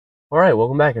Alright,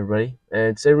 welcome back everybody,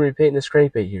 and today we're going to be painting this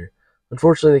crankbait here.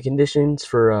 Unfortunately, the conditions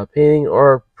for painting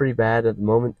are pretty bad at the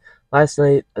moment. Last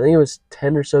night, I think it was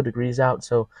 10 or so degrees out,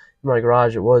 so in my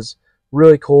garage it was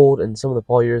really cold, and some of the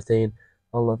polyurethane, I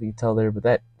don't know if you can tell there, but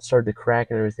that started to crack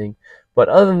and everything. But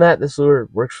other than that, this lure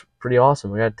works pretty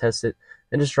awesome. I got to test it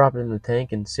and just drop it in the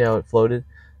tank and see how it floated.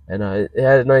 And it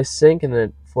had a nice sink, and then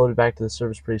it floated back to the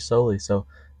surface pretty slowly, so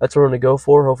that's what we're going to go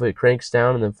for. Hopefully it cranks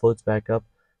down and then floats back up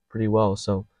pretty well.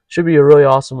 So should be a really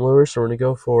awesome lure, so we're going to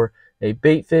go for a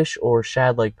baitfish or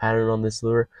shad-like pattern on this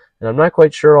lure. And I'm not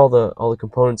quite sure all the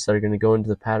components that are going to go into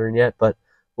the pattern yet, but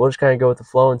we'll just kind of go with the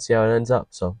flow and see how it ends up.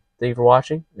 So thank you for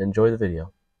watching, and enjoy the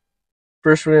video.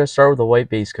 First, we're going to start with a white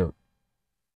base coat.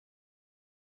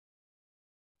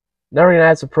 Now we're going to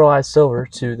add some pearlized silver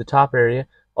to the top area,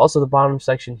 also the bottom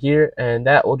section here, and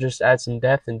that will just add some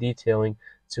depth and detailing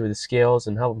to the scales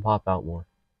and help them pop out more.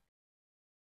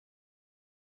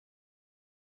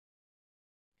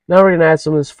 Now we're going to add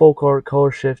some of this full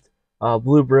color shift.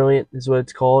 Blue Brilliant is what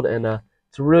it's called, and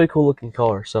it's a really cool looking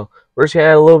color. So we're just going to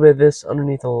add a little bit of this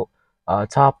underneath the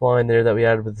top line there that we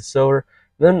added with the silver.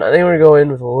 And then I think we're going to go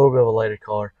in with a little bit of a lighter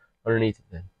color underneath it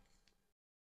then.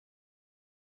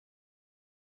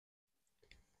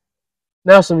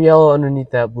 Now some yellow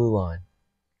underneath that blue line.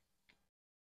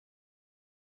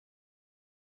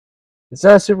 It's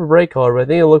not a super bright color, but I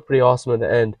think it'll look pretty awesome at the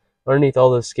end. Underneath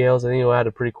all those scales, I think it'll add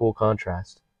a pretty cool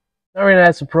contrast. Now we're going to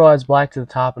add some pearlized black to the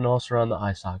top and also around the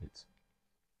eye sockets.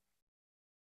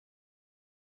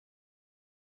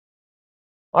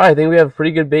 Alright, I think we have a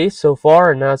pretty good base so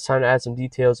far, and now it's time to add some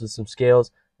details with some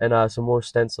scales and some more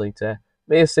stenciling to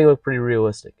make this thing look pretty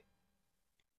realistic.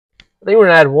 I think we're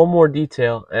going to add one more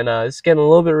detail, and it's getting a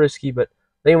little bit risky, but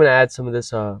I think I'm going to add some of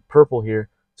this purple here.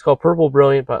 It's called Purple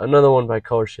Brilliant, but another one by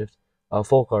Color Shift,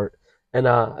 Folk Art. And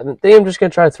I think I'm just going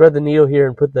to try to thread the needle here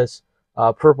and put this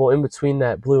purple in between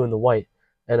that blue and the white.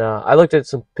 And I looked at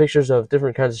some pictures of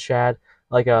different kinds of shad,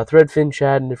 like thread fin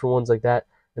shad and different ones like that.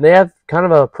 And they have kind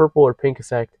of a purple or pink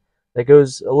effect that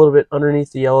goes a little bit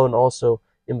underneath the yellow and also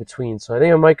in between. So I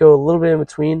think I might go a little bit in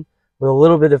between with a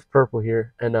little bit of purple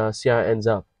here and see how it ends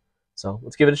up. So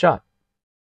let's give it a shot.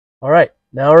 Alright,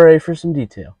 now we're ready for some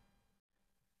detail.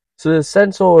 So the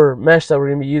stencil or mesh that we're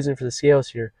going to be using for the scales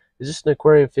here is just an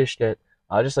aquarium fish net,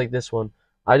 just like this one.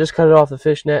 I just cut it off the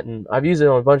fish net, and I've used it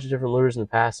on a bunch of different lures in the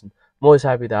past, and I'm always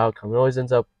happy with the outcome. It always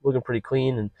ends up looking pretty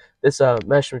clean, and this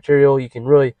mesh material you can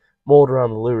really mold around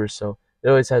the lures, so it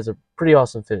always has a pretty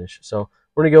awesome finish. So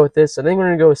we're going to go with this. I think we're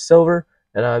going to go with silver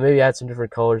and maybe add some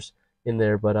different colors in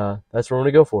there, but that's what we're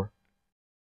going to go for.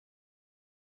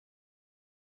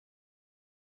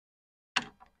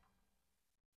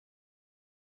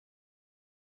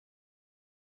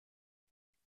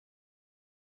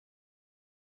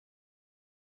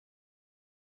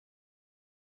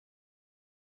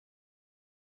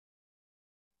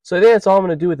 So I think that's all I'm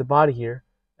going to do with the body here,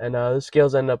 and the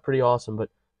scales end up pretty awesome, but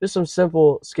just some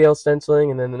simple scale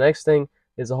stenciling, and then the next thing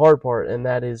is the hard part, and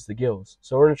that is the gills.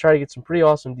 So we're going to try to get some pretty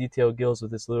awesome detailed gills with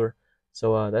this lure,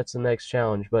 so that's the next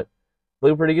challenge, but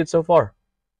looking pretty good so far.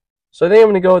 So I think I'm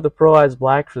going to go with the pearlized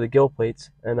black for the gill plates,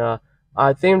 and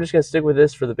I think I'm just going to stick with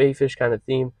this for the baitfish kind of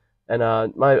theme,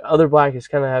 and my other black is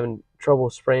kind of having trouble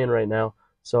spraying right now,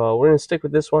 so we're going to stick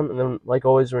with this one, and then like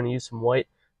always we're going to use some white,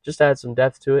 just add some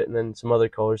depth to it, and then some other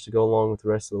colors to go along with the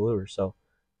rest of the lure. So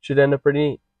should end up pretty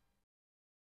neat.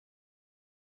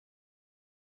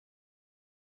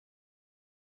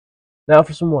 Now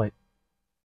for some white.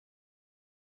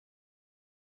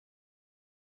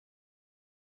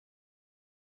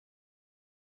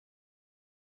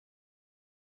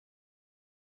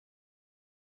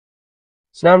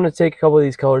 So now I'm going to take a couple of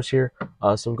these colors here,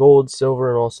 some gold, silver,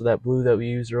 and also that blue that we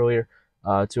used earlier,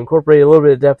 to incorporate a little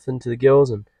bit of depth into the gills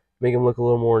and make them look a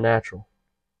little more natural.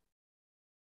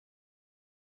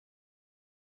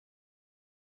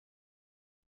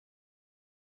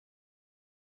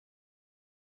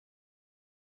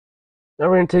 Now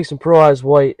we're going to take some pearlized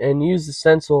white and use the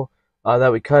stencil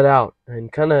that we cut out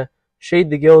and kind of shade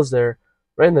the gills there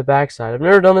right in the backside. I've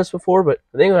never done this before, but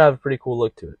I think it'll have a pretty cool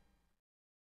look to it.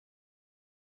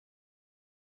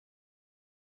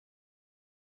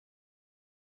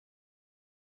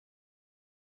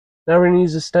 Now we're going to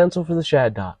use the stencil for the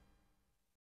shad dot.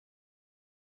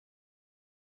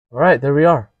 Alright, there we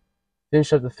are.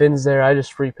 Finished up the fins there. I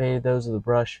just free painted those with a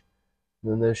brush.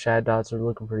 And then those shad dots are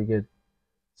looking pretty good.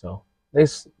 So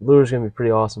this lure is going to be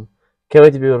pretty awesome. Can't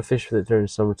wait to be able to fish with it during the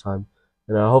summertime.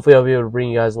 And hopefully I'll be able to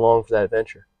bring you guys along for that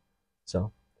adventure.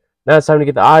 So now it's time to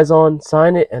get the eyes on,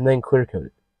 sign it, and then clear coat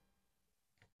it.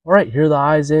 Alright, here are the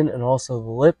eyes in and also the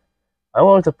lip. I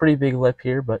went with a pretty big lip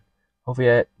here, but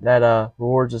hopefully that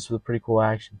rewards us with a pretty cool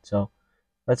action. So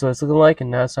that's what it's looking like,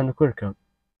 and now it's time to clear coat.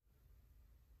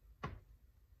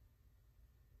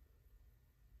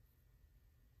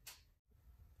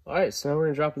 Alright, so now we're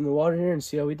going to drop it in the water here and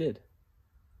see how we did.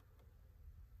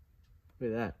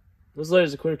 Look at that. Those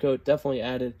layers of clear coat definitely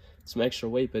added some extra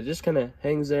weight, but it just kind of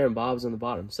hangs there and bobs on the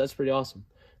bottom, so that's pretty awesome.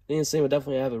 I think this thing would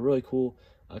definitely have a really cool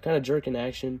kind of jerk in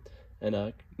action,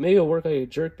 and maybe it'll work like a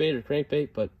jerk bait or crankbait,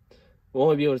 but we'll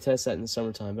only be able to test that in the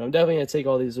summertime. But I'm definitely going to take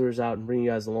all these lures out and bring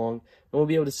you guys along, and we'll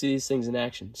be able to see these things in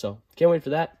action. So can't wait for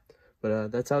that, but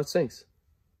that's how it sinks.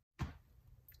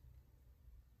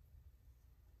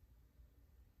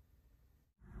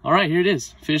 All right, here it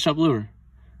is, finished up lure.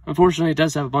 Unfortunately, it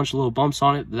does have a bunch of little bumps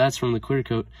on it, but that's from the clear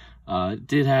coat. It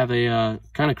did have a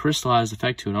kind of crystallized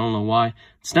effect to it. I don't know why.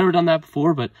 It's never done that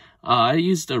before, but I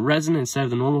used a resin instead of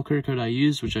the normal clear coat I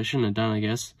used, which I shouldn't have done, I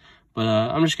guess. But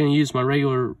I'm just going to use my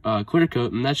regular clear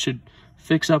coat, and that should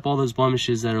fix up all those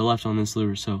blemishes that are left on this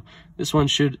lure. So this one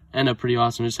should end up pretty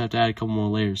awesome. Just have to add a couple more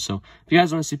layers. So if you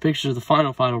guys want to see pictures of the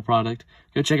final product,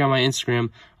 go check out my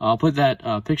Instagram. I'll put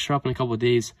that picture up in a couple of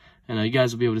days, and you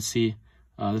guys will be able to see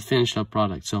the finished up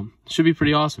product. So it should be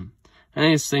pretty awesome. I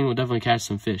think this thing will definitely catch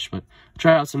some fish, but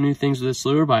try out some new things with this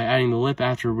lure by adding the lip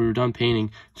after we were done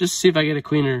painting, just to see if I get a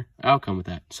cleaner outcome with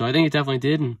that. So I think it definitely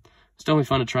did, and it's definitely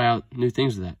fun to try out new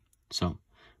things with that. So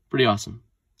pretty awesome.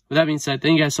 With that being said,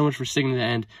 thank you guys so much for sticking to the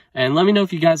end, and let me know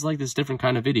if you guys like this different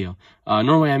kind of video.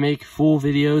 Normally I make full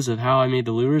videos of how I made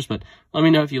the lures, but let me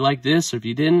know if you like this or if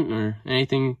you didn't, or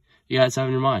anything you guys have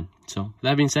in your mind. So with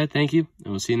that being said, thank you,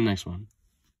 and we'll see you in the next one.